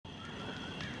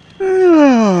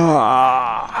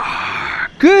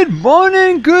Good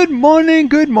morning, good morning,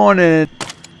 good morning.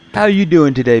 How you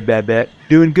doing today, Babette?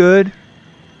 Doing good?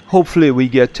 Hopefully we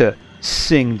get to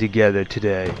sing together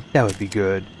today. That would be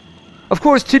good. Of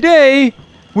course, today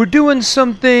we're doing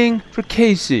something for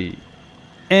Casey.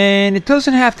 And it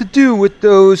doesn't have to do with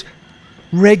those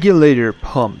regulator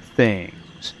pump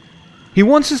things. He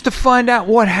wants us to find out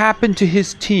what happened to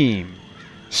his team.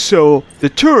 So, the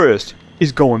tourist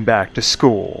is going back to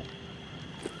school.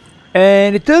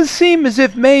 And it does seem as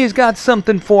if May has got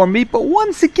something for me, but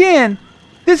once again,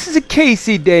 this is a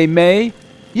Casey day, May.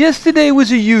 Yesterday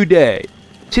was a you day.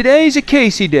 Today's a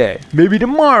Casey day. Maybe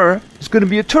tomorrow is going to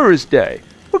be a tourist day.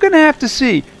 We're going to have to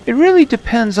see. It really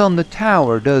depends on the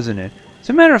tower, doesn't it? As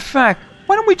a matter of fact,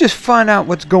 why don't we just find out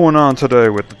what's going on today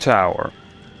with the tower?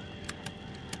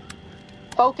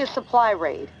 Focus supply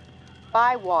raid.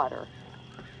 Buy water.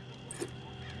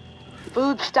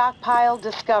 Food stockpile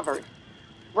discovered.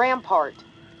 Rampart.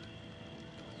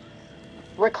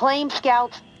 Reclaim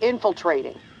scouts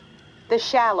infiltrating. The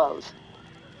shallows.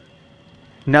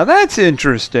 Now that's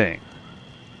interesting.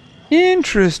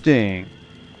 Interesting.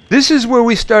 This is where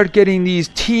we start getting these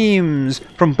teams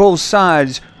from both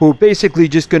sides who are basically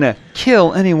just going to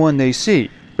kill anyone they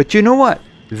see. But you know what?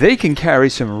 They can carry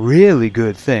some really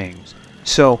good things.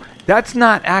 So that's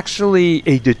not actually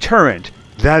a deterrent.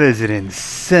 That is an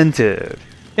incentive.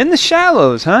 In the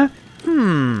shallows, huh?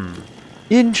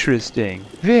 Interesting.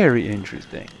 Very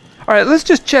interesting. Alright, let's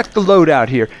just check the loadout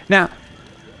here. Now,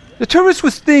 the tourist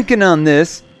was thinking on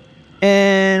this,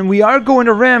 and we are going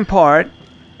to Rampart,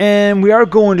 and we are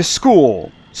going to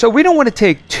school. So we don't want to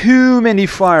take too many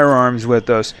firearms with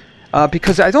us,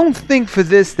 because I don't think for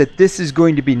this that this is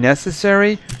going to be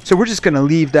necessary. So we're just going to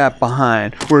leave that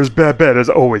behind. Whereas Babette is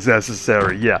always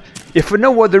necessary, yeah. If for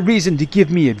no other reason to give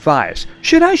me advice.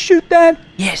 Should I shoot that?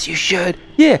 Yes, you should.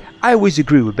 Yeah, I always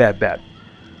agree with Babette.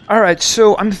 Alright,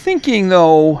 so I'm thinking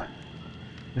though,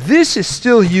 this is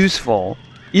still useful,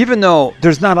 even though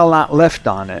there's not a lot left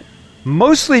on it.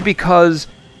 Mostly because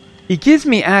it gives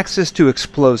me access to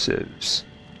explosives.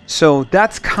 So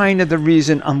that's kind of the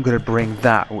reason I'm going to bring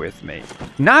that with me.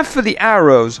 Not for the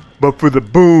arrows, but for the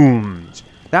booms.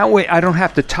 That way I don't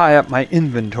have to tie up my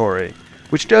inventory.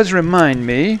 Which does remind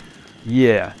me,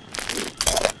 yeah.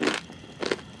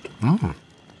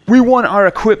 We want our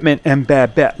equipment and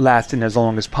Babette lasting as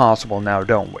long as possible now,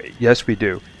 don't we? Yes, we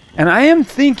do. And I am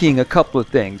thinking a couple of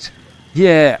things.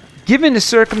 Yeah, given the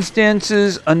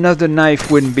circumstances, another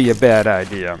knife wouldn't be a bad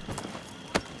idea.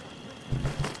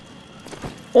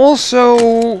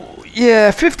 Also,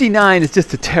 yeah, 59 is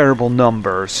just a terrible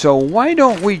number, so why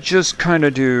don't we just kind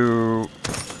of do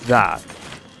that?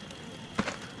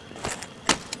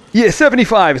 Yeah,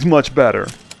 75 is much better.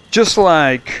 Just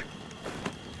like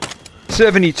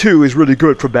 72 is really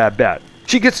good for Babette.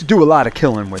 She gets to do a lot of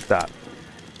killing with that.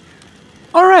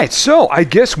 Alright, so I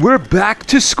guess we're back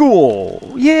to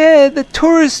school. Yeah, the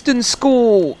tourist in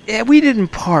school. Yeah, we didn't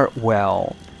part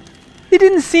well. They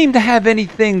didn't seem to have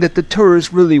anything that the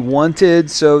tourists really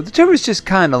wanted, so the tourists just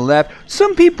kind of left.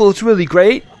 Some people it's really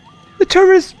great. The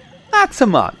tourists, not so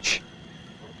much.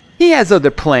 He has other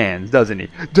plans, doesn't he?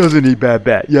 Doesn't he,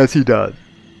 Babette? Yes, he does.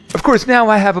 Of course, now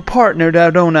I have a partner, now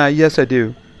don't I? Yes, I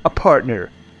do. A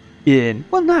partner in,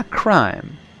 well, not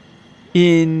crime.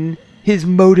 In his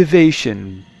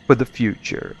motivation for the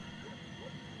future.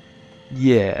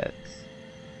 Yes.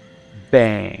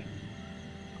 Bang.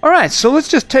 Alright, so let's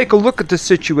just take a look at the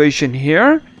situation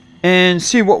here and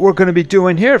see what we're going to be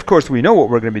doing here. Of course, we know what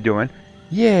we're going to be doing.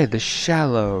 Yeah, the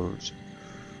shallows.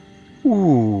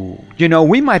 Ooh, you know,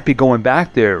 we might be going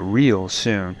back there real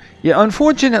soon. Yeah,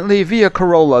 unfortunately, via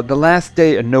Corolla, the last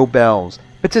day of no bells.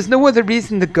 But there's no other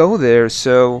reason to go there,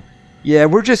 so yeah,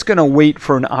 we're just going to wait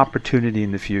for an opportunity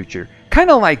in the future.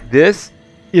 Kind of like this,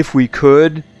 if we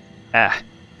could.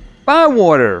 Buy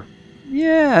water.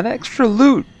 Yeah, an extra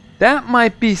loot. That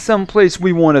might be someplace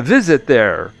we want to visit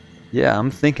there. Yeah,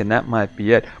 I'm thinking that might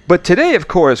be it. But today, of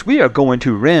course, we are going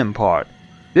to Rampart.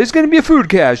 There's going to be a food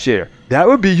cache here. That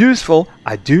would be useful.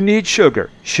 I do need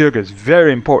sugar. Sugar is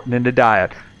very important in the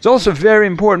diet. It's also very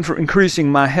important for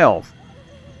increasing my health.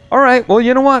 Alright, well,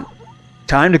 you know what?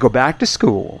 Time to go back to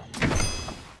school.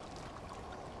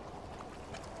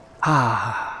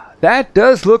 That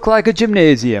does look like a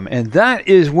gymnasium, and that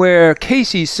is where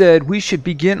Casey said we should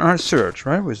begin our search,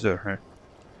 right? Was there?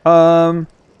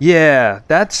 Yeah,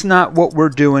 that's not what we're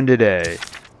doing today.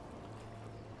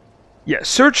 Yeah,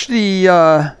 search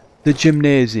the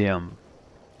gymnasium.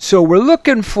 So we're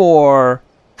looking for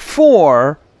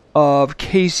 4 of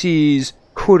Casey's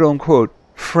quote-unquote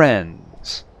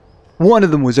friends. One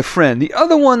of them was a friend. The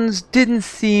other ones didn't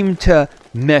seem to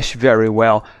mesh very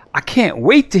well. I can't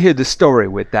wait to hear the story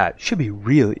with that. Should be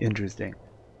really interesting.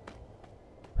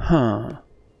 Huh.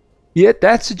 Yeah,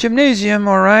 that's a gymnasium,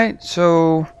 alright.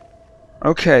 So,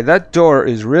 okay, that door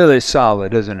is really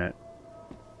solid, isn't it?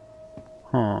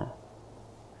 Huh.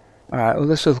 Alright, well,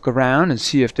 let's look around and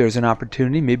see if there's an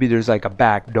opportunity. Maybe there's like a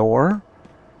back door.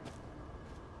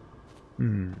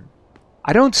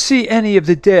 I don't see any of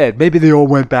the dead. Maybe they all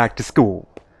went back to school.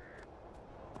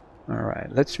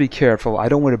 Alright, let's be careful. I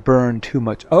don't want to burn too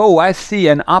much. Oh, I see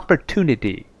an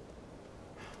opportunity.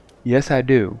 Yes, I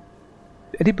do.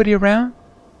 Anybody around?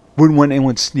 Wouldn't want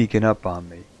anyone sneaking up on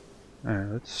me.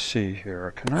 Alright, let's see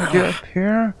here. Can I get up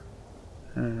here?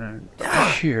 And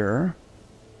here.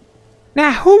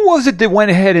 Now, who was it that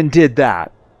went ahead and did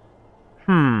that?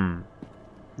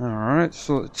 Alright,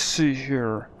 so let's see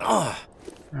here.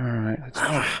 Alright,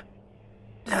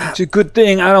 it's a good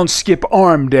thing I don't skip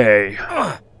arm day.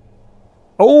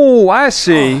 Oh, I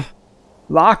see.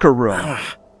 Locker room.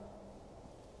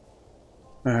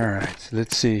 Alright, so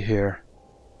let's see here.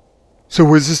 So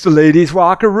was this the ladies'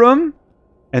 locker room?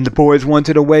 And the boys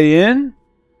wanted a way in?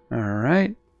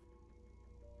 Alright.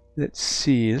 Let's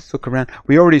see, let's look around.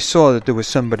 We already saw that there was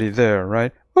somebody there,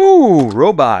 right? Ooh,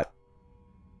 robot.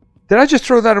 Did I just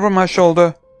throw that over my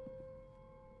shoulder?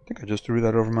 I think I just threw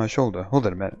that over my shoulder. Hold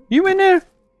on a minute. You in there?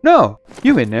 No,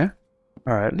 you in there.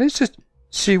 Alright, let's just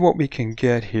see what we can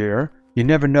get here. You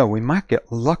never know, we might get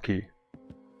lucky.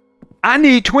 I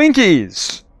need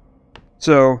Twinkies!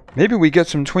 So, maybe we get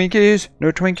some Twinkies?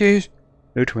 No Twinkies?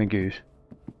 No Twinkies.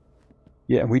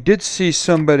 Yeah, we did see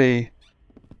somebody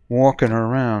walking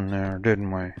around there,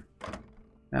 didn't we?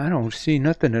 I don't see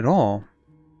nothing at all.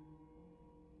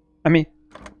 I mean,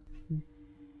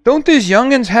 don't these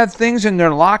youngins have things in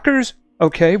their lockers?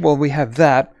 Okay, well, we have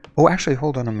that. Oh, actually,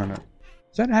 hold on a minute.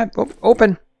 Does that have... Oh,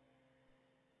 open.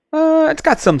 It's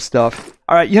got some stuff.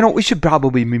 Alright, you know, we should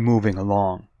probably be moving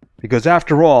along. Because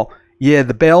after all, yeah,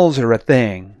 the bells are a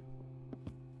thing.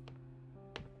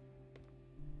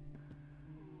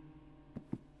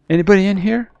 Anybody in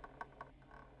here?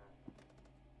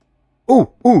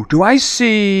 Ooh, do I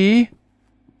see...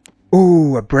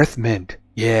 Ooh, a breath mint.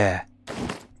 Yeah.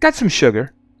 Got some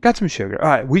sugar. Got some sugar.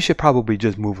 Alright, we should probably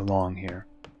just move along here.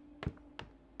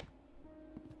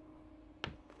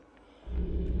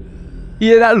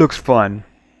 Yeah, that looks fun.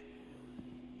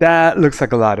 That looks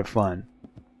like a lot of fun.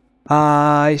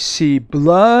 I see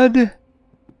blood.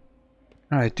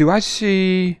 Alright, do I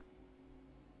see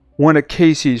one of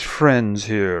Casey's friends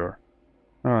here?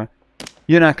 Alright,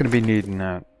 you're not going to be needing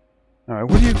that. Alright,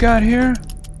 what do you got here?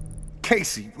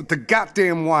 Casey, with the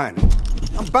goddamn whining.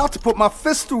 I'm about to put my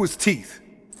fist through his teeth.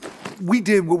 We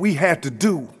did what we had to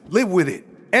do. Live with it.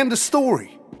 End the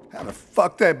story. How the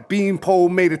fuck that beanpole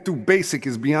made it through basic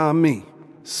is beyond me.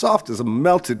 Soft as a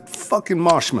melted fucking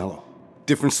marshmallow.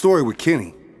 Different story with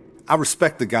Kenny. I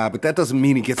respect the guy, but that doesn't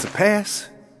mean he gets a pass.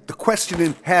 The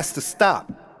questioning has to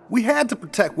stop. We had to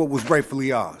protect what was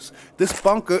rightfully ours. This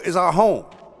bunker is our home.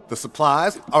 The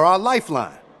supplies are our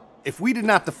lifeline. If we did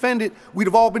not defend it, we'd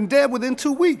have all been dead within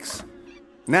 2 weeks.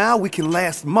 Now we can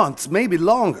last months, maybe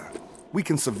longer. We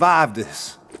can survive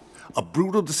this. A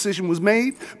brutal decision was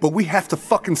made, but we have to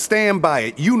fucking stand by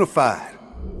it, unified.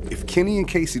 If Kenny and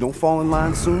Casey don't fall in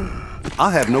line soon,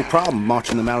 I'll have no problem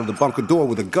marching them out of the bunker door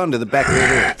with a gun to the back of their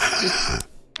heads.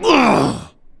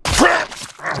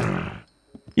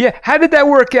 Yeah, how did that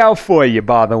work out for you,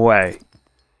 by the way?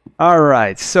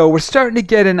 Alright, so we're starting to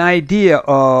get an idea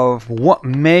of what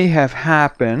may have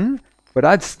happened, but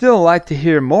I'd still like to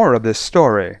hear more of this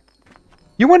story.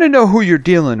 You want to know who you're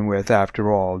dealing with,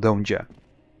 after all, don't you?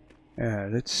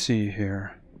 Let's see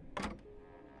here.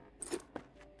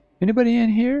 Anybody in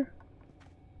here?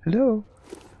 Hello?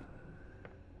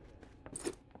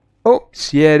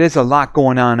 Oops, yeah, there's a lot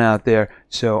going on out there,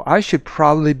 so I should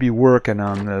probably be working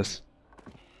on this.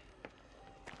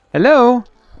 Hello?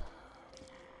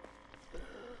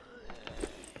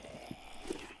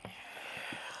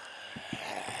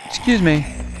 Excuse me.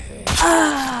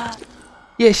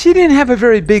 Yeah, she didn't have a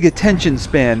very big attention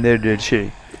span there, did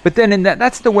she? But then in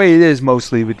that's the way it is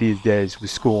mostly with these days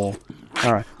with school.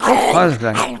 Alright. Oh, hold on a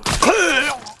second.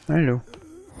 Hello.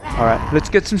 Alright, let's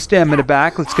get some stamina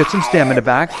back. Let's get some stamina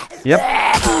back. Yep.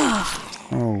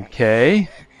 Okay.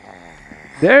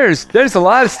 There's a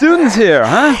lot of students here,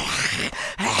 huh?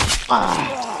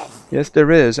 Yes,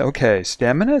 there is. Okay,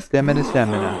 stamina.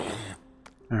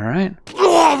 Alright.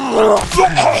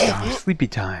 Sleepy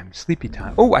time.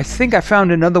 Oh, I think I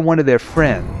found another one of their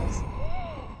friends.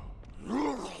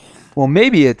 Well,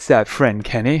 maybe it's that friend,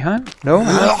 Kenny, huh? No?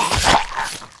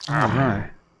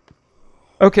 Alright.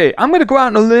 Okay, I'm gonna go out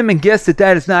on a limb and guess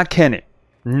that is not Kenny.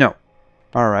 No.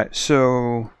 Alright,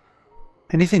 so...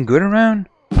 Anything good around?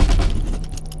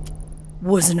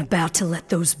 Wasn't about to let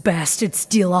those bastards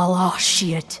steal all our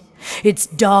shit. It's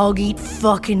dog eat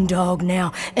fucking dog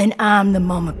now, and I'm the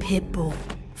mama pit bull.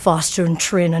 Foster and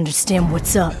Trin understand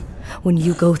what's up. When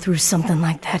you go through something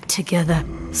like that together,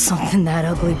 something that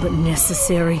ugly but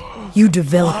necessary, you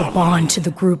develop a bond to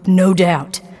the group, no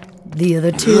doubt. The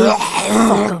other two,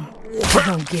 fuck them. I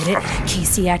don't get it.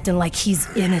 Casey acting like he's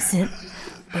innocent.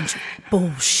 Bunch of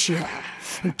bullshit.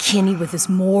 And Kenny with his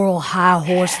moral high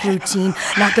horse routine,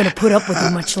 not gonna put up with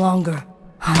it much longer.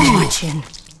 I'm watching.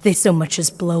 They so much as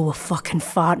blow a fucking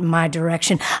fart in my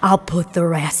direction, I'll put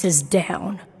their asses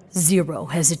down. Zero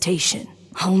hesitation.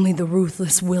 Only the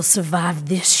ruthless will survive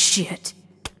this shit.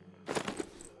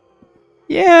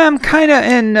 Yeah, I'm kinda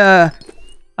in the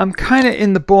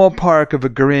ballpark of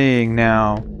agreeing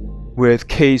now with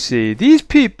Casey. These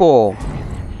people,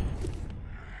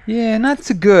 yeah, not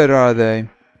so good, are they?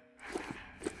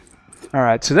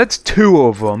 Alright, so that's 2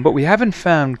 of them, but we haven't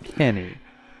found Kenny.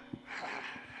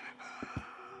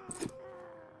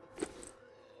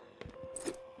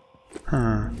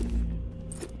 Huh.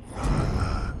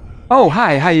 Oh,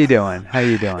 hi, how you doing? How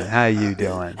you doing? How you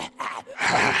doing?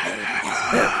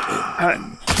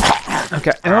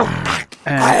 Okay. Oh.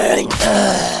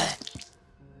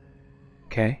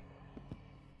 Okay.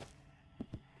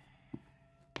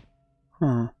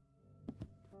 Huh.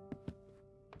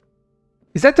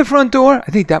 Is that the front door?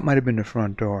 I think that might have been the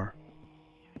front door.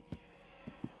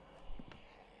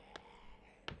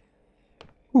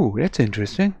 Ooh, that's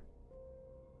interesting.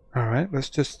 Alright, let's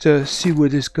just see where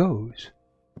this goes.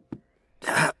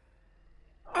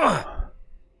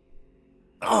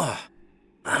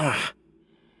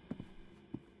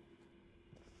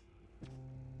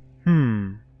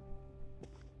 Hmm.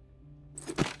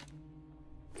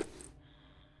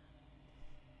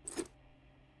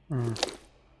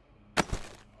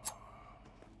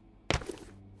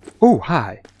 Oh,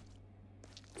 hi.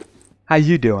 How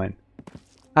you doing?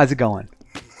 How's it going?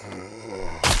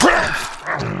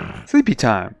 Sleepy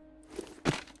time.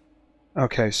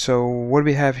 Okay, so what do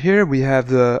we have here? We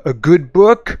have a good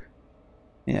book.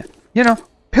 Yeah, you know,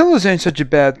 pillows ain't such a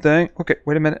bad thing. Okay,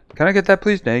 wait a minute. Can I get that,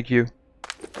 please? Thank you.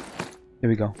 There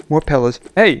we go. More pillows.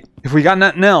 Hey, if we got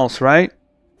nothing else, right?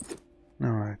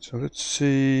 Alright, so let's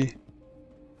see.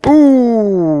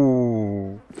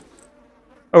 Ooh!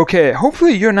 Okay,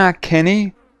 hopefully you're not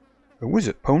Kenny. What was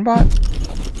it? Pwnebot?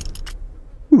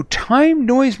 Ooh, time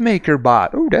noisemaker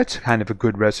bot. Ooh, that's kind of a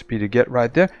good recipe to get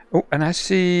right there. Oh, and I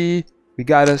see we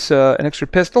got us an extra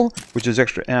pistol, which is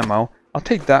extra ammo. I'll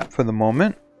take that for the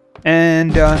moment.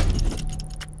 And,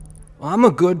 I'm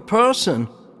a good person.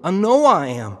 I know I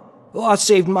am. Well, I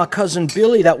saved my cousin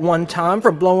Billy that one time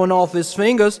from blowing off his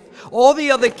fingers. All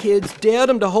the other kids dared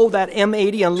him to hold that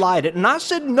M80 and light it, and I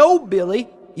said no, Billy,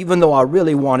 even though I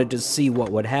really wanted to see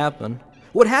what would happen.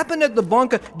 What happened at the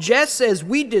bunker, Jess says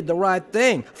we did the right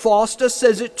thing. Foster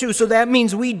says it too, so that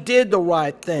means we did the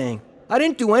right thing. I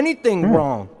didn't do anything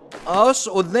wrong. Us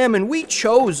or them, and we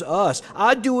chose us.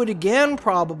 I'd do it again,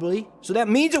 probably. So that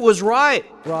means it was right,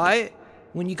 right?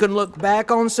 When you can look back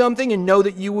on something and know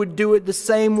that you would do it the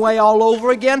same way all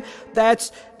over again,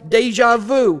 that's deja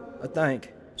vu, I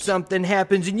think. Something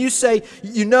happens and you say,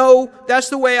 you know, that's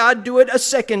the way I'd do it a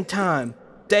second time.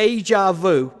 Deja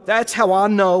vu. That's how I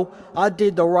know I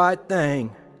did the right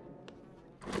thing.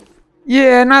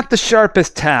 yeah, not the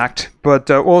sharpest tact, but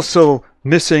also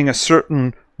missing a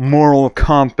certain moral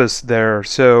compass there.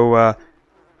 So,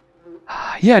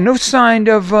 yeah, no sign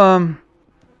of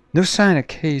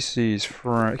Casey's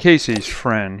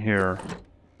friend here.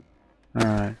 All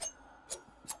right.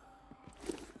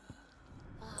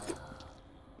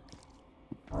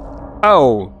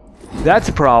 Oh, that's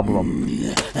a problem.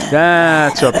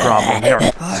 That's a problem. Here,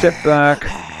 step back.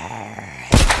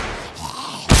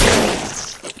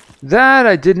 That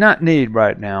I did not need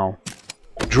right now.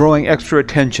 Drawing extra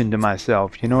attention to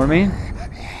myself, you know what I mean?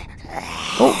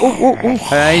 Oh.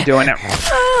 How you doing now?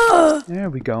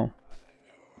 There we go.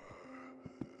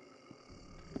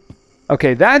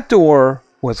 Okay, that door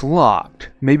was locked.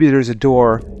 Maybe there's a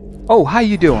door. Oh, how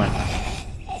you doing?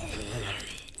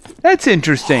 That's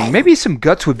interesting. Maybe some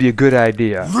guts would be a good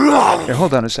idea. Here,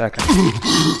 hold on a second.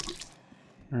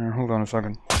 Hold on a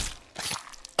second.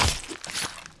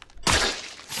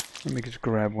 Let me just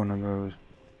grab one of those.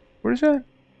 What is that?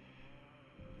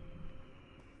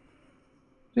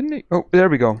 Didn't he? Oh, there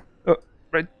we go. Oh,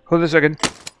 right. Hold on a second.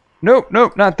 Nope,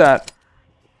 not that.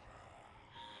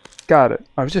 Got it.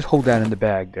 I was just hold that in the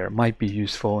bag there. Might be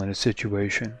useful in a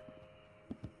situation.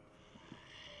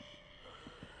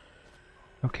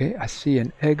 Okay, I see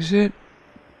an exit.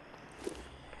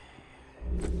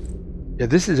 Yeah,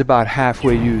 this is about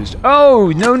halfway used.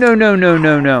 Oh, no, no, no, no,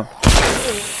 no, no.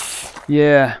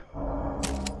 Yeah.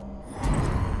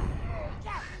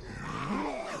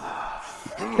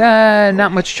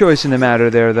 Not much choice in the matter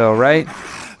there, though, right?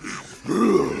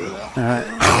 Alright.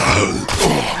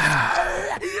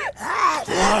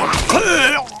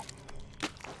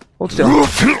 Hold still.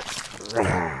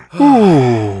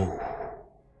 Ooh.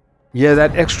 Yeah,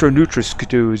 that extra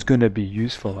Nutri-Skidoo is gonna be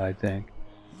useful, I think.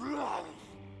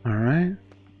 Alright.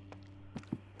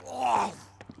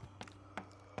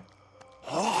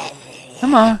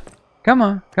 Come on. Come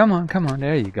on. Come on. Come on.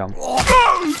 There you go.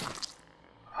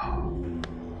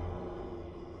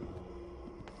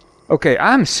 Okay,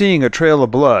 I'm seeing a trail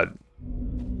of blood.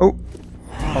 Oh.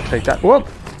 I'll take that. Whoop.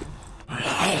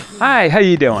 Hi, how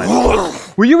you doing?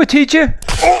 Were you a teacher?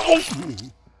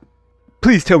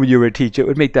 Please tell me you were a teacher. It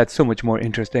would make that so much more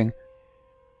interesting.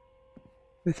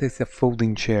 This is a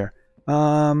folding chair.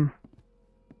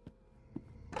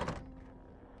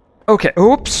 Okay,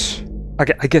 oops.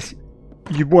 Okay, I guess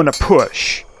you want to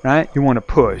push, right? You want to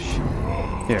push.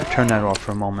 Here, turn that off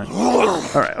for a moment.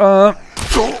 Alright,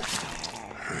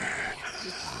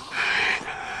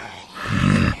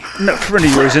 no friend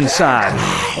of yours inside.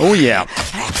 Oh, yeah.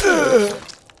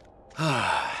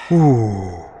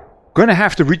 Ooh. Gonna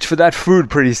have to reach for that food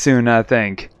pretty soon, I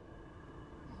think.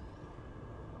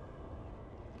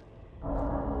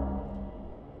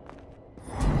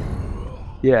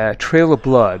 Yeah, trail of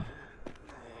blood.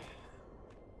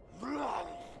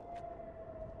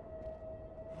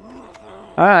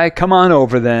 Alright, come on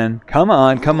over then. Come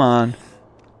on, come on.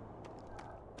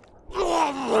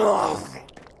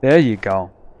 There you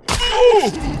go.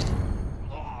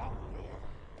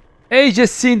 They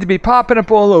just seem to be popping up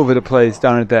all over the place,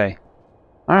 don't they?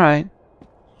 Alright.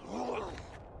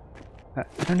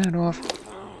 Turn that off.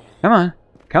 Come on.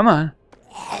 Come on.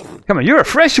 Come on, you're a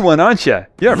fresh one, aren't you?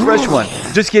 You're a fresh one.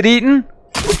 Just get eaten?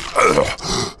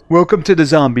 Welcome to the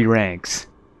zombie ranks.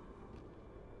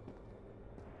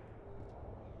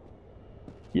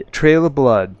 Yeah, trail of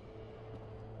blood.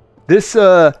 This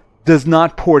does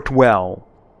not port well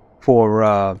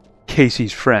for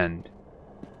Casey's friend.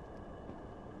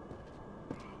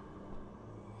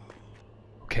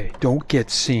 Okay, don't get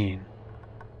seen.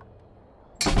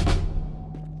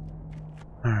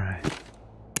 Alright.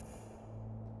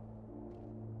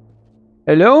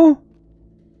 Hello?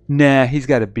 Nah, he's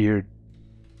got a beard.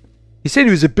 He said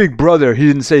he was a big brother. He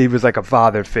didn't say he was like a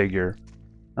father figure.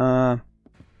 Yeah.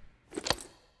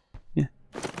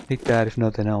 Take that if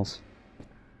nothing else.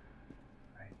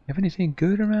 Have anything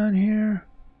good around here?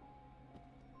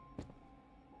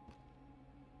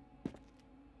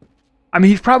 I mean,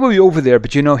 he's probably over there,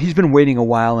 but you know, he's been waiting a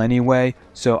while anyway,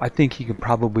 so I think he could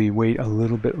probably wait a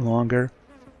little bit longer.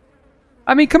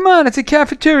 I mean, come on, it's a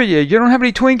cafeteria. You don't have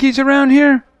any Twinkies around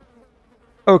here?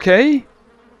 Okay.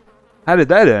 How did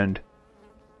that end?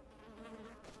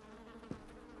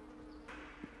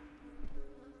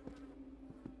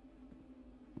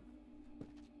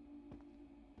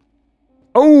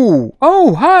 Oh!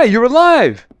 Oh, hi, you're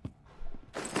alive!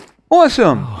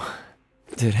 Awesome! Oh,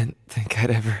 didn't think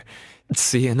I'd ever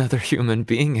see another human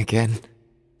being again.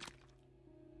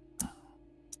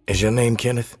 Is your name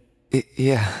Kenneth?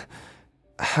 Yeah.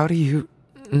 How do you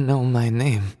know my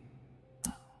name?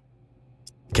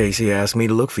 Casey asked me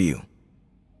to look for you.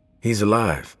 He's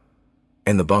alive.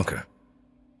 In the bunker.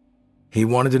 He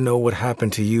wanted to know what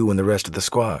happened to you and the rest of the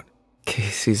squad.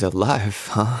 Casey's alive,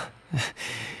 huh?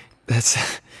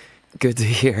 That's good to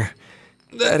hear.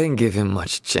 I didn't give him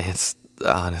much chance,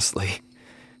 honestly.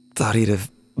 Thought he'd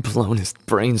have blown his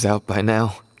brains out by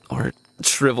now, or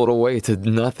shriveled away to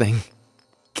nothing.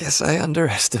 Guess I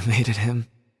underestimated him.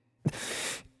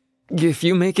 If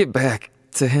you make it back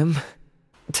to him,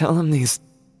 tell him these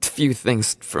few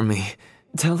things for me.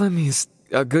 Tell him he's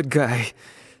a good guy.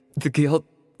 The guilt,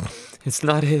 it's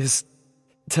not his.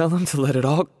 Tell him to let it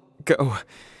all go.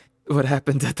 What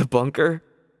happened at the bunker?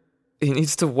 He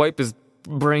needs to wipe his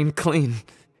brain clean.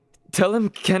 Tell him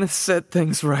Kenneth said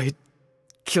things right.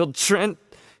 Killed Trent,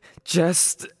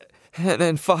 Jess,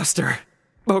 and Foster.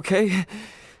 Okay?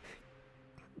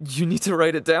 You need to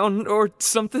write it down or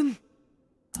something?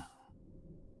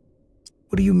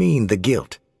 What do you mean, the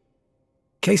guilt?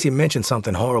 Casey mentioned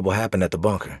something horrible happened at the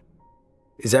bunker.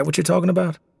 Is that what you're talking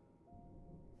about?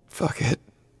 Fuck it.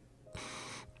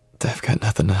 I've got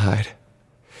nothing to hide.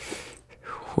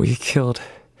 We killed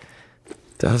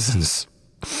dozens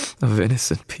of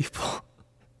innocent people.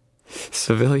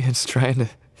 Civilians trying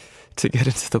to get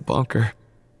into the bunker.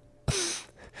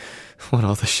 When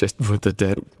all the shit with the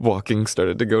dead walking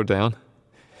started to go down,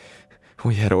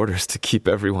 we had orders to keep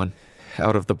everyone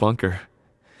out of the bunker.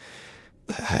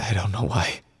 I don't know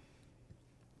why.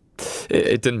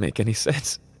 It didn't make any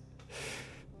sense.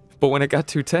 But when it got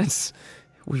too tense,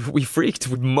 we freaked.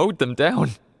 We mowed them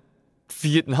down.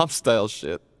 Vietnam-style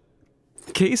shit.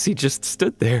 Casey just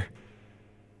stood there.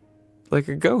 Like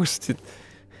a ghost.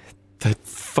 That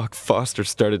fuck Foster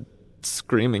started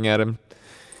screaming at him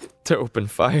to open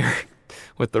fire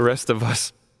with the rest of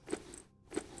us.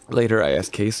 Later I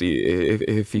asked Casey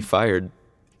if he fired.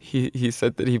 He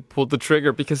said that he pulled the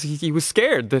trigger because he was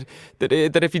scared that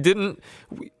if he didn't,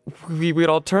 we'd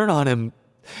all turn on him,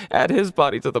 add his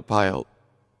body to the pile.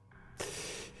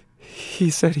 He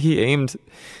said he aimed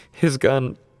his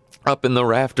gun up in the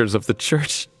rafters of the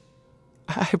church.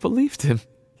 I believed him.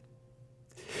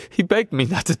 He begged me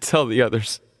not to tell the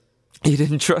others. He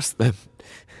didn't trust them.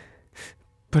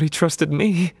 But he trusted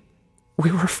me.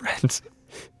 We were friends.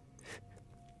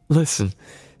 Listen,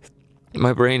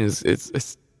 my brain is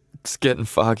it's getting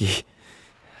foggy.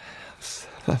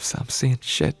 I'm seeing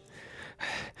shit.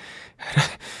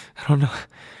 I don't know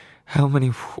how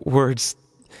many words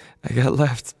I got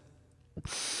left.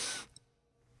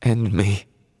 End me.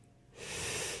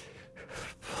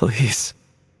 Please.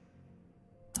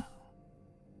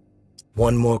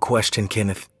 One more question,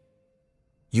 Kenneth.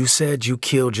 You said you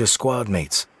killed your squad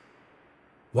mates.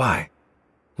 Why?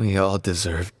 We all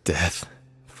deserve death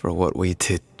for what we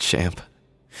did, champ.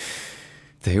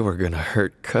 They were gonna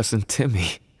hurt Cousin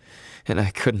Timmy, and I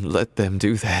couldn't let them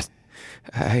do that.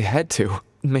 I had to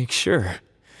make sure.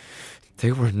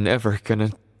 They were never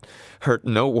gonna hurt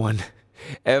no one,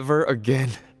 ever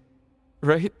again.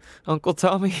 Right, Uncle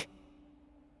Tommy?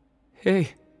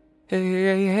 Hey.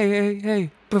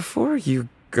 Before you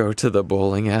go to the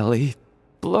bowling alley,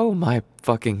 blow my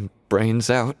fucking brains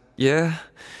out, yeah?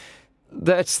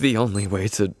 That's the only way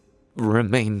to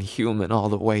remain human all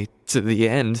the way to the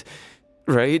end,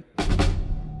 right?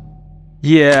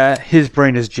 Yeah, his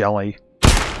brain is jelly.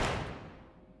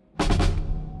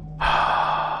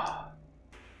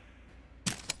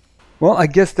 Well, I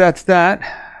guess that's that.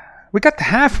 We got the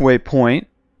halfway point,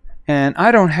 and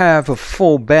I don't have a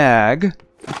full bag,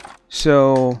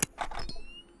 so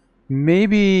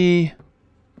maybe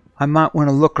I might want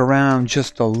to look around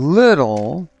just a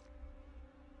little,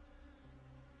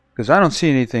 because I don't see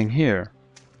anything here.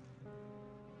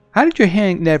 How did you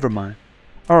hang? Never mind.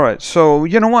 Alright, so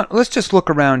you know what? Let's just look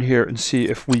around here and see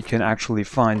if we can actually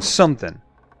find something.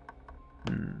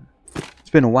 It's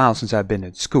been a while since I've been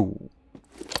at school.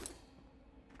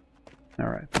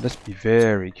 Alright, let's be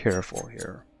very careful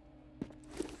here.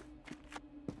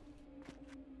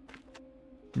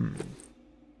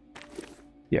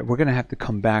 Yeah, we're gonna have to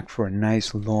come back for a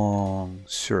nice long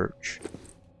search.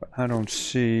 But I don't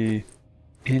see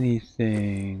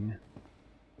anything.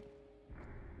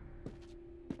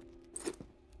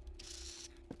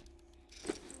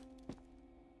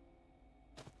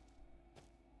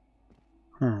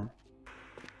 Huh.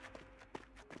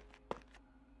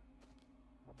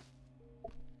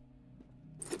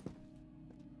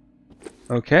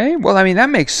 Okay, well, I mean, that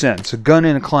makes sense. A gun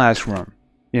in a classroom,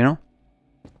 you know?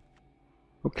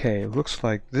 Okay, looks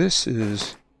like this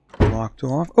is locked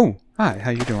off. Oh, hi,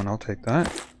 how you doing? I'll take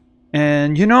that.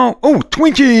 And, you know... Oh,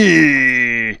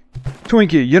 Twinkie!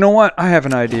 Twinkie, you know what? I have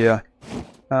an idea.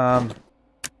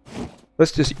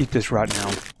 Let's just eat this right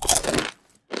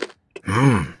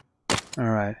now.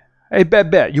 Alright. Hey,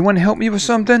 Bet, you want to help me with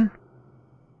something?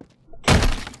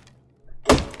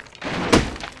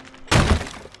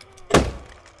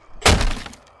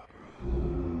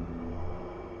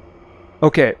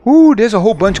 Okay. Ooh, there's a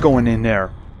whole bunch going in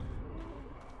there.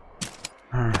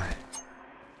 Alright.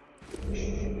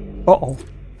 Uh-oh.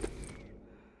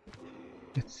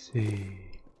 Let's see.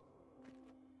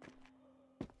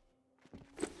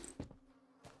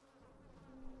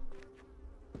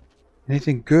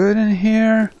 Anything good in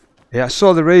here? Yeah, I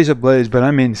saw the razor blades, but I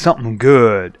mean something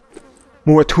good.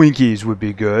 More Twinkies would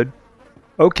be good.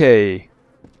 Okay.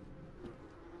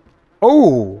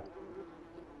 Oh!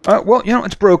 Well, you know,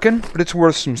 it's broken, but it's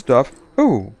worth some stuff.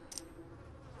 Ooh.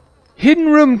 Hidden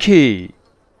room key.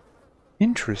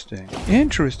 Interesting.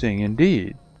 Interesting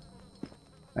indeed.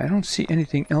 I don't see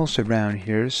anything else around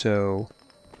here, so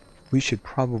we should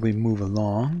probably move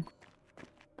along.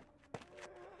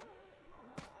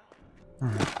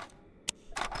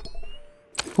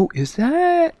 Oh, is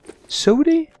that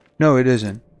soda? No, it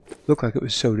isn't. Looked like it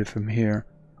was soda from here.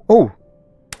 Oh!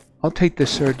 I'll take the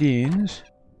sardines.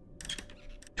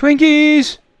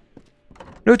 Twinkies!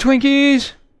 No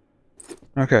Twinkies!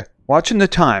 Okay, watching the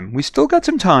time. We still got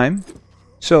some time.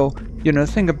 So, you know,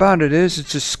 the thing about it is,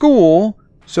 it's a school,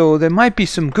 so there might be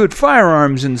some good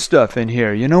firearms and stuff in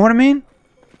here. You know what I mean?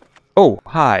 Oh,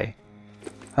 hi.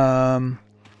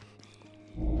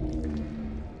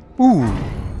 Ooh.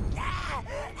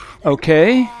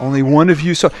 Okay, only one of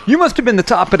you saw. You must have been the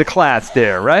top of the class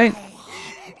there, right?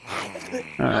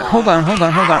 Alright, hold on.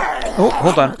 Oh,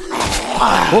 hold on.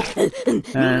 Oh.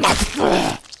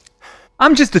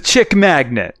 I'm just a chick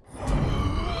magnet.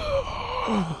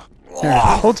 There,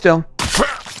 hold still.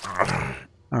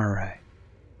 Alright.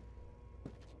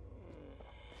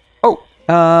 Oh,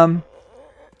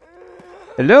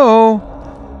 hello?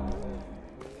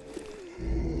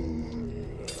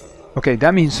 Okay,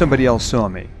 that means somebody else saw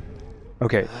me.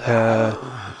 Okay,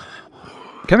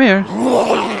 come here.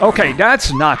 Okay,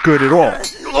 that's not good at all.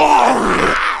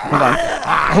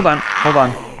 Hold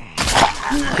on.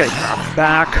 Okay,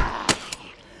 back.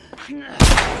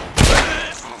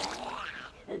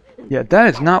 Yeah, that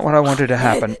is not what I wanted to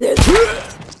happen.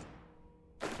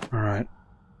 Alright.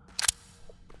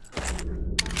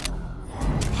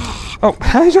 Oh,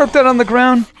 I dropped that on the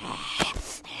ground.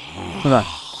 Hold on.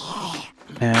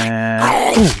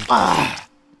 And... Ooh.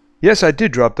 Yes, I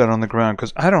did drop that on the ground,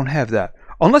 because I don't have that.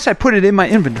 Unless I put it in my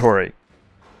inventory.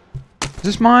 Is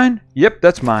this mine? Yep,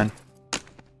 that's mine.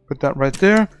 Put that right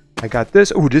there. I got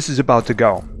this. Oh, this is about to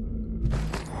go.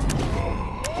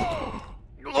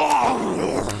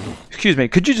 Excuse me,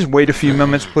 could you just wait a few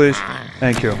moments, please?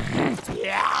 Thank you.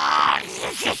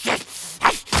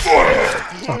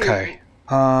 Okay.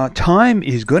 Time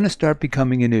is going to start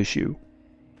becoming an issue.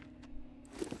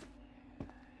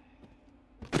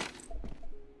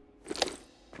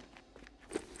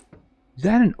 Is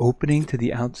that an opening to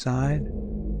the outside?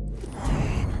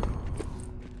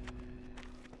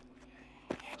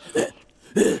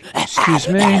 Excuse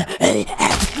me.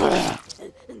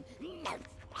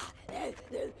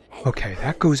 Okay,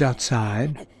 that goes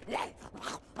outside.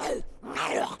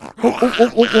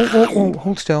 Oh,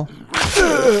 hold still.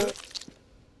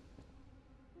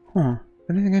 Huh,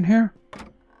 anything in here?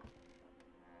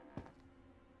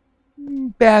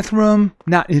 Bathroom,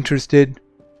 not interested.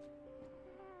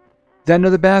 Is that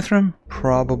another bathroom?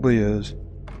 Probably is.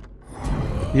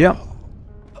 Yep.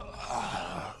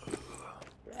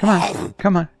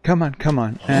 Come on.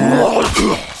 And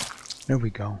there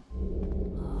we go.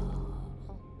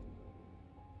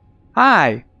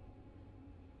 Hi!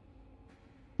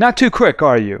 Not too quick,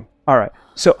 are you? Alright,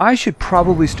 so I should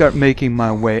probably start making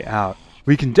my way out.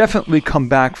 We can definitely come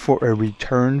back for a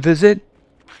return visit.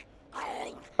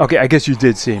 Okay, I guess you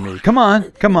did see me. Come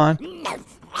on.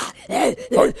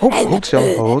 Oh, hold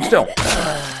still.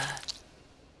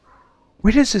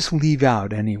 Where does this leave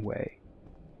out anyway?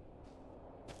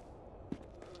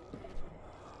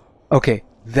 Okay,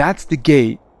 that's the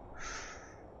gate.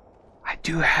 I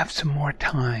do have some more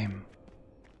time.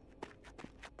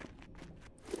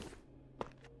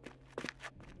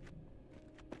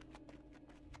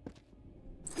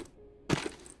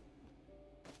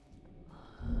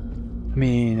 I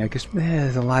mean, I guess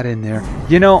there's a lot in there.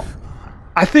 You know,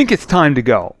 I think it's time to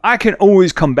go. I can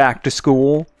always come back to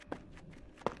school.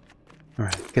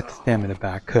 Alright, get the stamina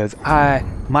back, because I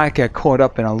might get caught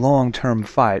up in a long-term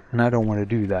fight, and I don't want to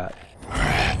do that.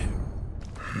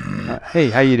 Hey,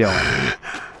 how you doing?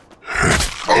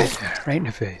 Right in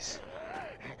the face.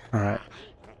 Alright.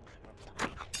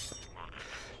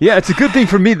 Yeah, it's a good thing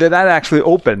for me that that actually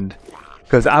opened,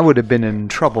 because I would have been in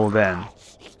trouble then.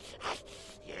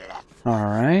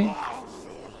 Alright.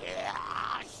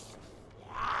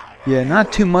 Yeah,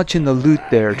 not too much in the loot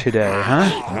there today, huh?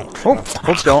 Oh,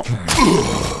 hold still.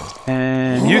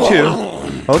 And you too.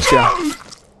 Hold still.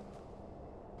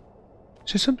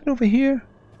 Is there something over here?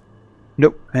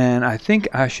 Nope. And I think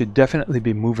I should definitely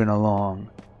be moving along.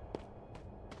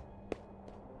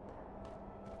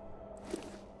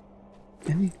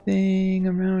 Anything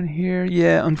around here?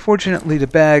 Yeah, unfortunately the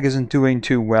bag isn't doing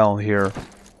too well here.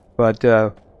 But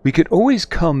we could always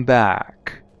come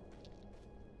back.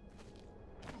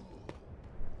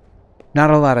 Not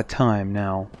a lot of time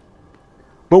now.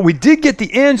 But we did get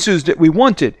the answers that we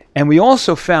wanted. And we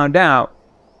also found out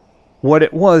what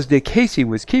it was that Casey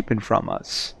was keeping from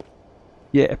us.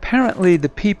 Yeah, apparently the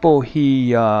people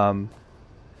he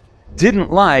didn't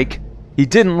like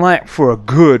for a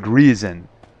good reason.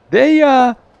 They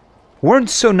weren't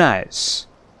so nice.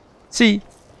 See,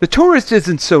 the tourist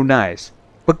isn't so nice.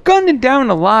 But gunning down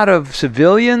a lot of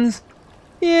civilians...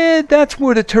 Yeah, that's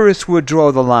where the tourists would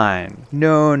draw the line.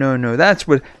 No, that's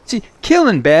what... See,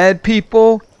 killing bad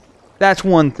people, that's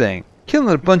one thing.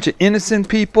 Killing a bunch of innocent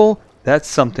people, that's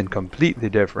something completely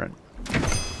different.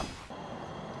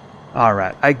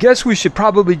 Alright, I guess we should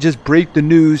probably just break the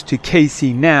news to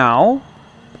Casey now.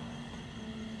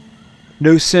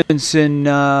 No sense in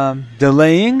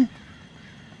delaying.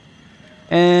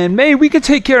 And May, we can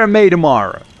take care of May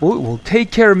tomorrow. We'll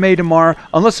take care of May tomorrow,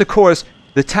 unless, of course,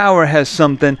 the tower has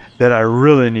something that I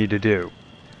really need to do.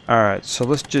 Alright, so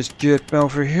let's just get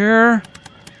over here.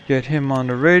 Get him on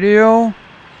the radio.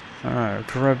 Alright,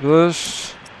 grab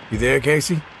this. You there,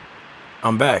 Casey?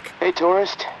 I'm back. Hey,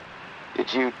 tourist.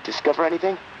 Did you discover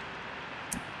anything?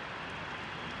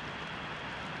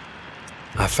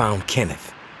 I found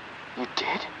Kenneth. You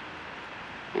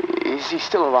did? Is he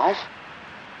still alive?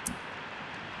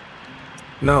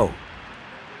 No,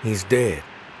 he's dead.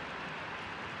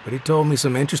 But he told me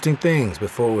some interesting things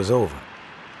before it was over.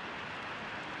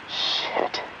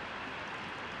 Shit.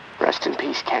 Rest in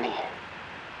peace, Kenny.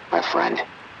 My friend.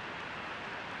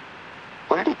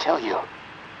 What did he tell you?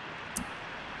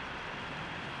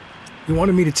 He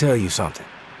wanted me to tell you something.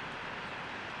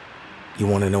 You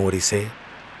want to know what he said?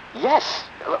 Yes,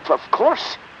 of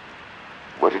course.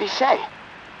 What did he say?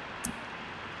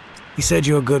 He said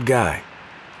you're a good guy.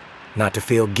 Not to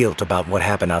feel guilt about what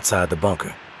happened outside the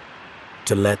bunker.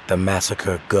 To let the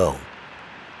massacre go.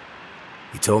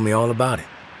 He told me all about it.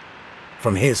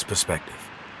 From his perspective.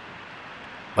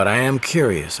 But I am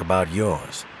curious about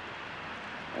yours.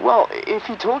 Well, if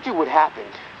he told you what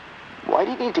happened, why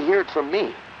do you need to hear it from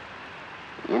me?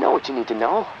 You know what you need to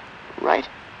know, right?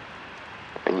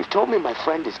 And you've told me my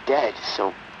friend is dead,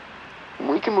 so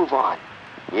we can move on,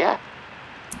 yeah?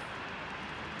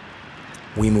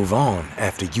 We move on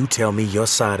after you tell me your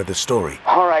side of the story.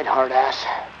 All right, hard-ass.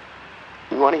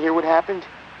 You want to hear what happened?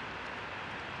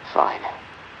 Fine.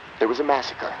 There was a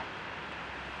massacre.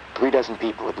 36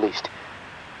 people, at least.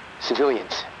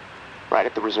 Civilians. Right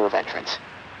at the reserve entrance.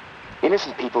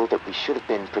 Innocent people that we should have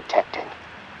been protecting.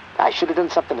 I should have done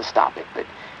something to stop it, but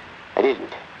I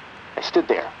didn't. I stood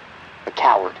there, a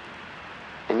coward.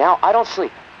 And now I don't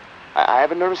sleep. I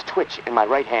have a nervous twitch in my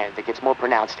right hand that gets more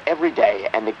pronounced every day,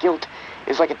 and the guilt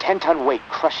is like a 10-ton weight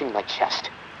crushing my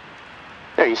chest.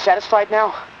 There, you satisfied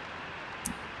now?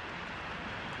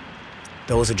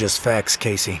 Those are just facts,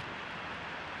 Casey.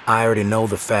 I already know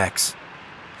the facts.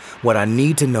 What I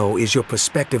need to know is your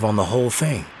perspective on the whole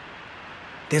thing.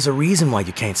 There's a reason why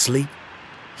you can't sleep.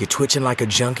 You're twitching like a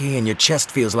junkie and your chest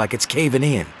feels like it's caving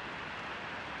in.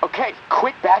 Okay,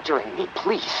 quit badgering me,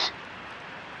 please.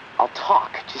 I'll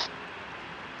talk, just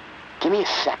give me a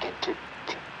second to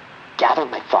gather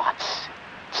my thoughts.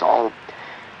 It's all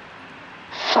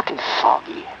fucking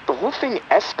foggy. The whole thing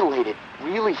escalated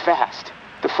really fast.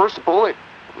 The first bullet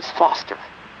was Foster.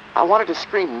 I wanted to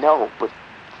scream no, but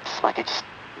it's like I just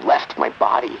left my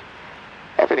body.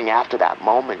 Everything after that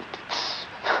moment,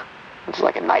 it's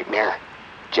like a nightmare.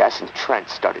 Jess and Trent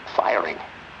started firing.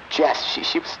 Jess,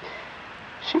 she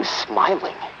was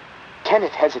smiling.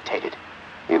 Kenneth hesitated.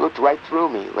 He looked right through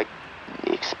me, like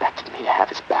he expected me to have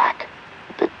his back.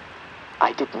 But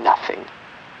I did nothing.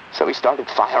 So he started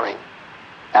firing.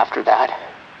 After that,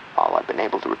 all I've been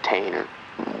able to retain are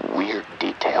weird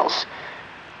details.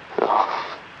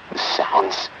 Oh, the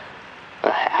sounds.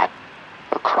 A hat.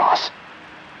 A cross.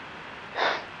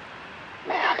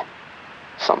 Man.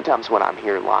 Sometimes when I'm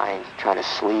here lying, trying to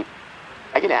sleep,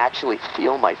 I can actually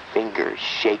feel my fingers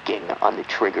shaking on the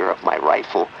trigger of my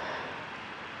rifle,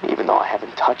 even though I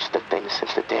haven't touched the thing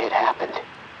since the day it happened.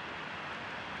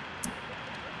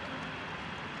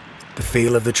 The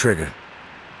feel of the trigger.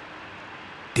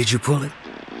 Did you pull it?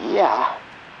 Yeah.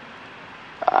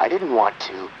 I didn't want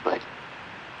to, but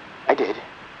I did.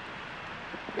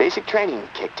 Basic training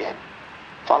kicked in.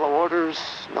 Follow orders,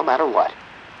 no matter what.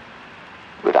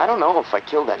 But I don't know if I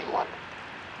killed anyone.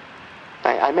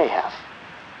 I may have.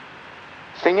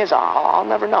 Thing is, I'll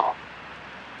never know.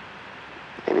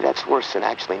 Maybe that's worse than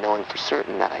actually knowing for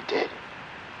certain that I did.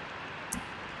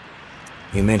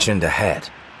 You mentioned a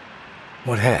hat.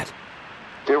 What hat?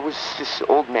 There was this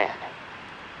old man,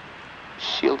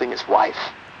 shielding his wife.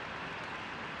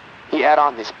 He had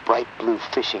on this bright blue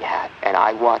fishing hat, and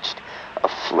I watched a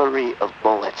flurry of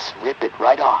bullets rip it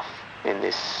right off in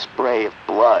this spray of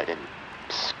blood and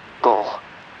skull.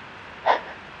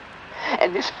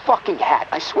 And this fucking hat,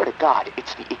 I swear to God,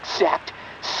 it's the exact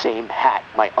same hat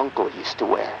my uncle used to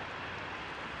wear.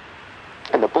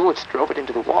 And the bullets drove it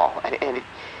into the wall, and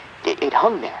it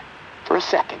hung there for a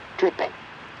second, dripping.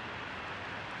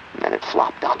 And then it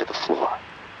flopped onto the floor.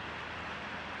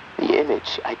 The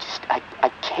image, I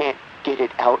can't get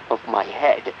it out of my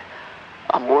head.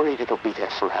 I'm worried it'll be there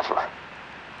forever.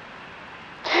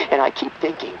 And I keep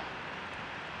thinking,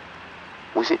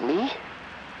 was it me?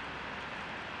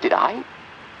 Did I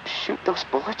shoot those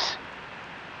bullets?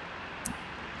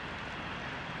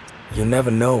 You'll never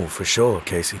know for sure,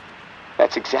 Casey.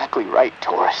 That's exactly right,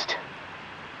 tourist.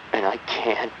 And I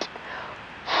can't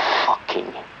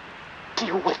fucking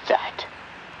deal with that.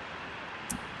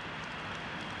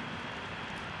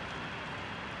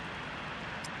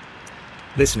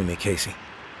 Listen to me, Casey.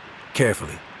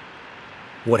 Carefully.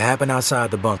 What happened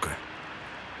outside the bunker,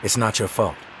 it's not your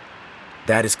fault.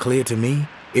 That is clear to me.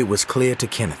 It was clear to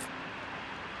Kenneth.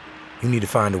 You need to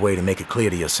find a way to make it clear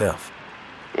to yourself.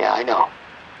 Yeah, I know.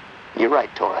 You're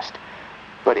right, tourist.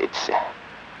 But it's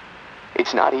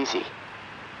not easy.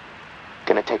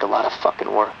 Gonna take a lot of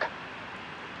fucking work.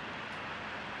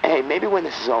 Hey, maybe when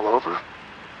this is all over,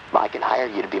 I can hire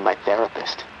you to be my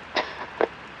therapist.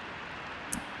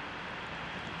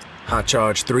 I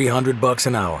charge $300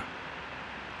 an hour.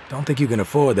 Don't think you can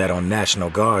afford that on National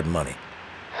Guard money.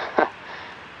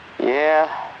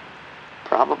 Yeah,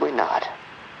 probably not.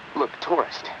 Look,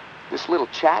 tourist, this little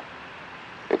chat,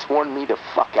 it's worn me the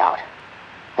fuck out.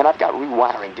 And I've got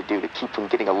rewiring to do to keep from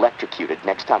getting electrocuted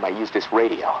next time I use this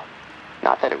radio.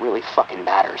 Not that it really fucking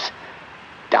matters.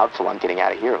 Doubtful I'm getting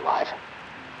out of here alive.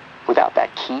 Without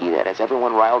that key that has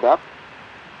everyone riled up,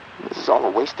 this is all a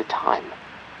waste of time.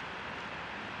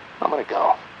 I'm gonna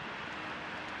go.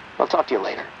 I'll talk to you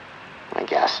later, I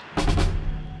guess.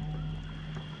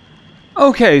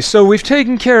 Okay, so we've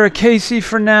taken care of Casey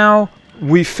for now.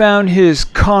 We found his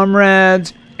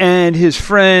comrades and his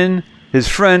friend. His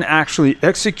friend actually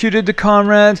executed the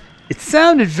comrades. It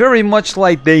sounded very much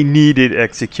like they needed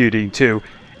executing too.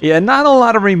 Yeah, not a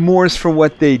lot of remorse for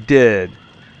what they did.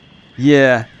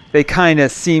 Yeah, they kind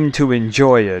of seemed to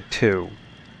enjoy it too.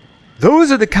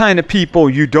 Those are the kind of people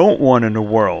you don't want in the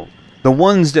world. The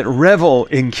ones that revel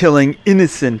in killing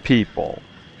innocent people.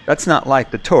 That's not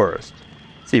like the tourist.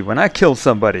 See, when I kill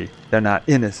somebody, they're not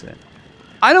innocent.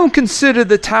 I don't consider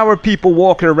the tower people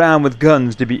walking around with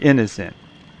guns to be innocent.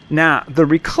 Now, the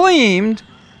reclaimed,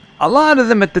 a lot of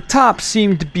them at the top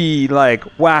seem to be like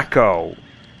wacko.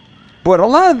 But a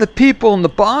lot of the people in the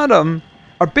bottom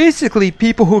are basically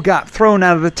people who got thrown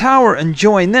out of the tower and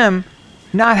joined them,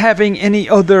 not having any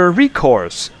other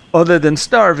recourse other than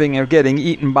starving or getting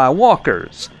eaten by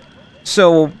walkers.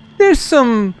 So there's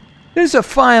a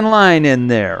fine line in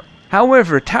there.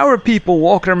 However, tower people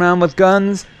walking around with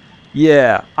guns,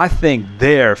 yeah, I think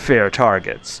they're fair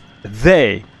targets.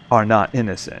 They are not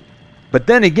innocent. But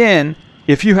then again,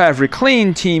 if you have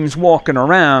reclaimed teams walking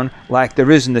around like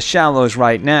there is in the shallows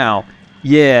right now,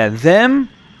 yeah,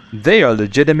 they are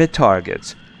legitimate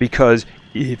targets. Because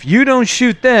if you don't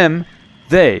shoot them,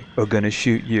 they are going to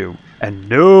shoot you. And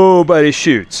nobody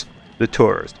shoots the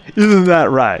tourist. Isn't that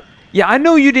right? Yeah, I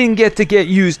know you didn't get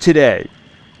used today.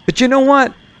 But you know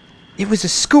what? It was a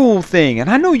school thing, and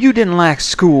I know you didn't like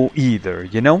school either,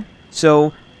 you know?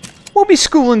 So, we'll be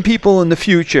schooling people in the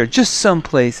future, just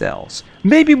someplace else.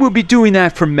 Maybe we'll be doing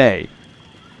that for May.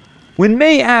 When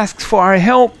May asks for our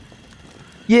help,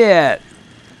 yeah,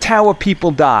 tower people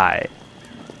die.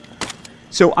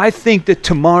 So I think that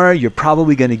tomorrow you're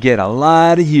probably going to get a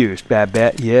lot of use,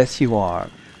 Babette. Yes, you are.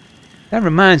 That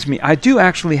reminds me, I do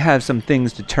actually have some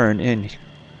things to turn in.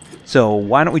 So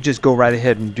why don't we just go right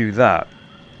ahead and do that?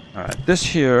 Alright, this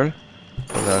here,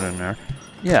 put that in there.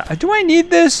 Yeah, do I need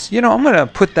this? You know, I'm going to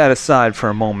put that aside for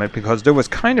a moment because there was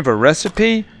kind of a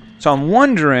recipe. So I'm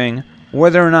wondering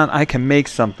whether or not I can make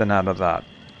something out of that.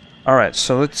 Alright,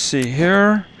 so let's see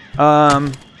here. Yeah,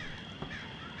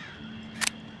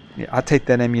 I'll take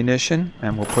that ammunition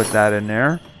and we'll put that in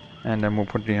there. And then we'll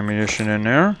put the ammunition in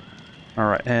there.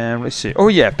 Alright, and let's see. Oh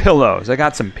yeah, pillows. I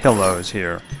got some pillows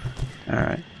here.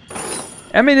 Alright.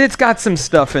 I mean, it's got some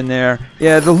stuff in there.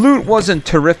 Yeah, the loot wasn't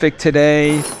terrific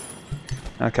today.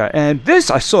 Okay, and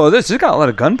this, I saw this. It's got a lot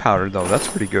of gunpowder, though. That's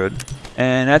pretty good.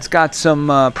 And that's got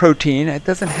some protein. It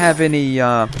doesn't have any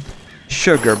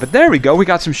sugar. But there we go. We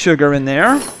got some sugar in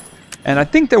there. And I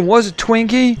think there was a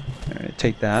Twinkie. All right,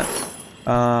 take that.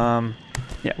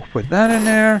 Yeah, we'll put that in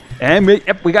there. And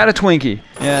we got a Twinkie.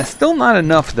 Yeah, still not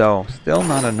enough, though. Still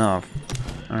not enough.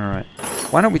 All right.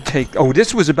 Why don't we take... Oh,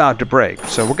 this was about to break,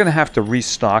 so we're going to have to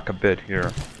restock a bit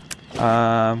here.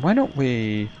 Why don't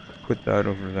we put that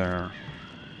over there?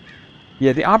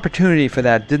 Yeah, the opportunity for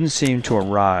that didn't seem to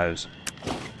arise.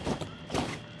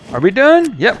 Are we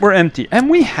done? Yep, we're empty. And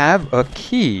we have a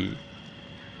key.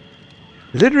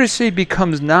 Literacy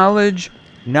becomes knowledge.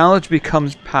 Knowledge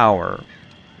becomes power.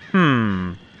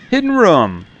 Hidden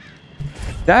room.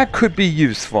 That could be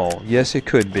useful. Yes, it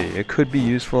could be. It could be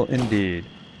useful indeed.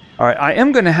 Alright, I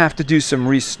am going to have to do some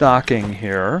restocking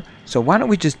here. So why don't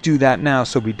we just do that now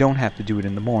so we don't have to do it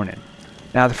in the morning.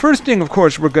 Now the first thing, of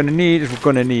course, we're going to need is we're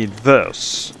going to need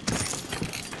this.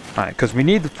 Alright, because we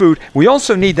need the food. We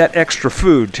also need that extra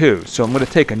food too. So I'm going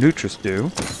to take a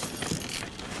Nutri-Stew.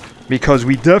 Because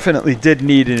we definitely did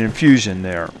need an infusion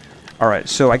there. Alright,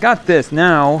 so I got this.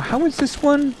 Now, how is this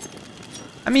one?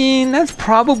 I mean, that's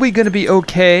probably going to be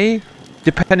okay,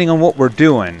 depending on what we're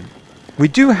doing. We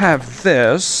do have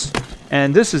this.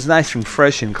 And this is nice and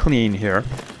fresh and clean here.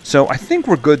 So I think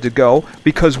we're good to go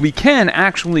because we can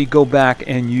actually go back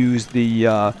and use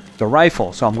the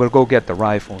rifle. So I'm going to go get the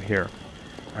rifle here.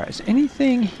 All right, is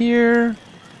anything here?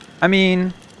 I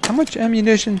mean, how much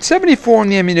ammunition? 74 in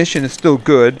the ammunition is still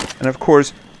good. And of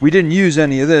course, we didn't use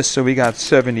any of this, so we got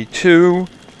 72.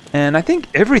 And I think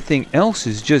everything else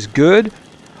is just good.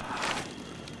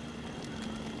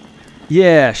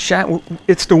 Yeah,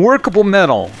 it's the workable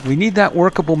metal. We need that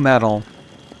workable metal.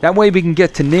 That way we can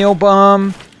get to nail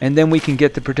bomb, and then we can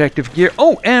get the protective gear.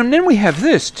 Oh, and then we have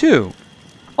this too.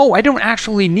 Oh, I don't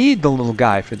actually need the little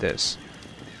guy for this.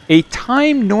 A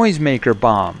time noisemaker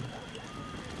bomb.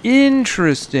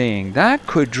 Interesting. That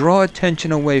could draw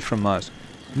attention away from us.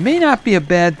 May not be a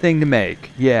bad thing to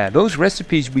make. Yeah, those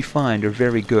recipes we find are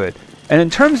very good. And in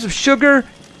terms of sugar,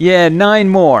 yeah, 9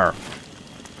 more.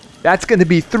 That's going to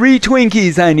be 3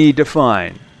 Twinkies I need to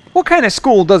find. What kind of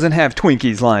school doesn't have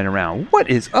Twinkies lying around? What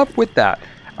is up with that?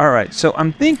 Alright, so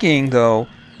I'm thinking, though,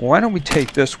 why don't we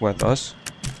take this with us?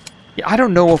 Yeah, I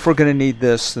don't know if we're going to need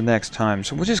this the next time,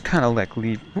 so we'll just kind of like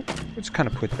leave. Let's kind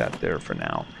of put that there for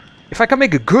now. If I can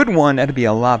make a good one, that'd be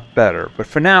a lot better. But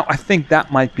for now, I think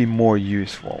that might be more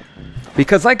useful.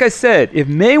 Because like I said, if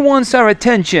May wants our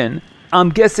attention, I'm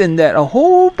guessing that a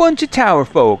whole bunch of tower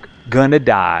folk gonna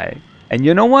die. And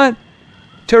you know what?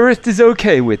 Tourist is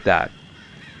okay with that.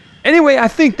 Anyway, I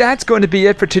think that's going to be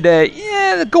it for today.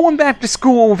 Yeah, going back to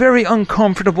school, very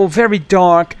uncomfortable, very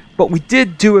dark. But we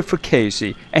did do it for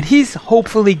Casey. And he's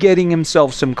hopefully getting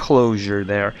himself some closure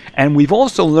there. And we've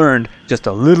also learned just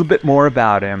a little bit more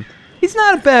about him. He's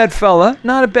not a bad fella.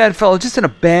 Not a bad fella, just in a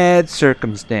bad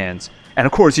circumstance. And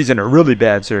of course, he's in a really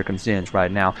bad circumstance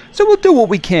right now. So we'll do what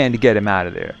we can to get him out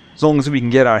of there. As long as we can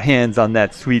get our hands on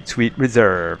that sweet, sweet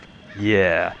reserve.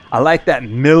 Yeah, I like that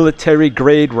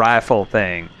military-grade rifle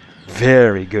thing.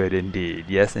 Very good indeed.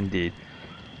 Yes, indeed.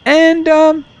 And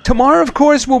tomorrow, of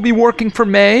course, we'll be working for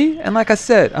May. And like I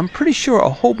said, I'm pretty sure a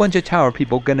whole bunch of tower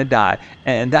people are going to die.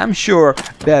 And I'm sure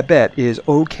Babette is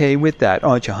okay with that,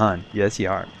 aren't you, hon? Yes, you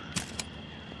are.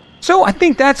 So I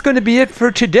think that's going to be it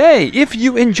for today. If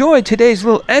you enjoyed today's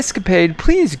little escapade,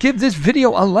 please give this video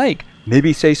a like.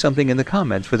 Maybe say something in the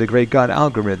comments for the Great God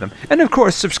algorithm. And of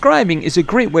course, subscribing is a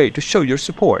great way to show your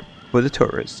support for the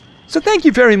tourists. So thank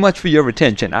you very much for your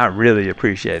attention. I really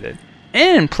appreciate it.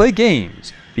 And play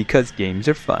games, because games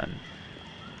are fun.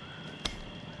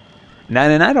 Night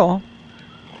and night all.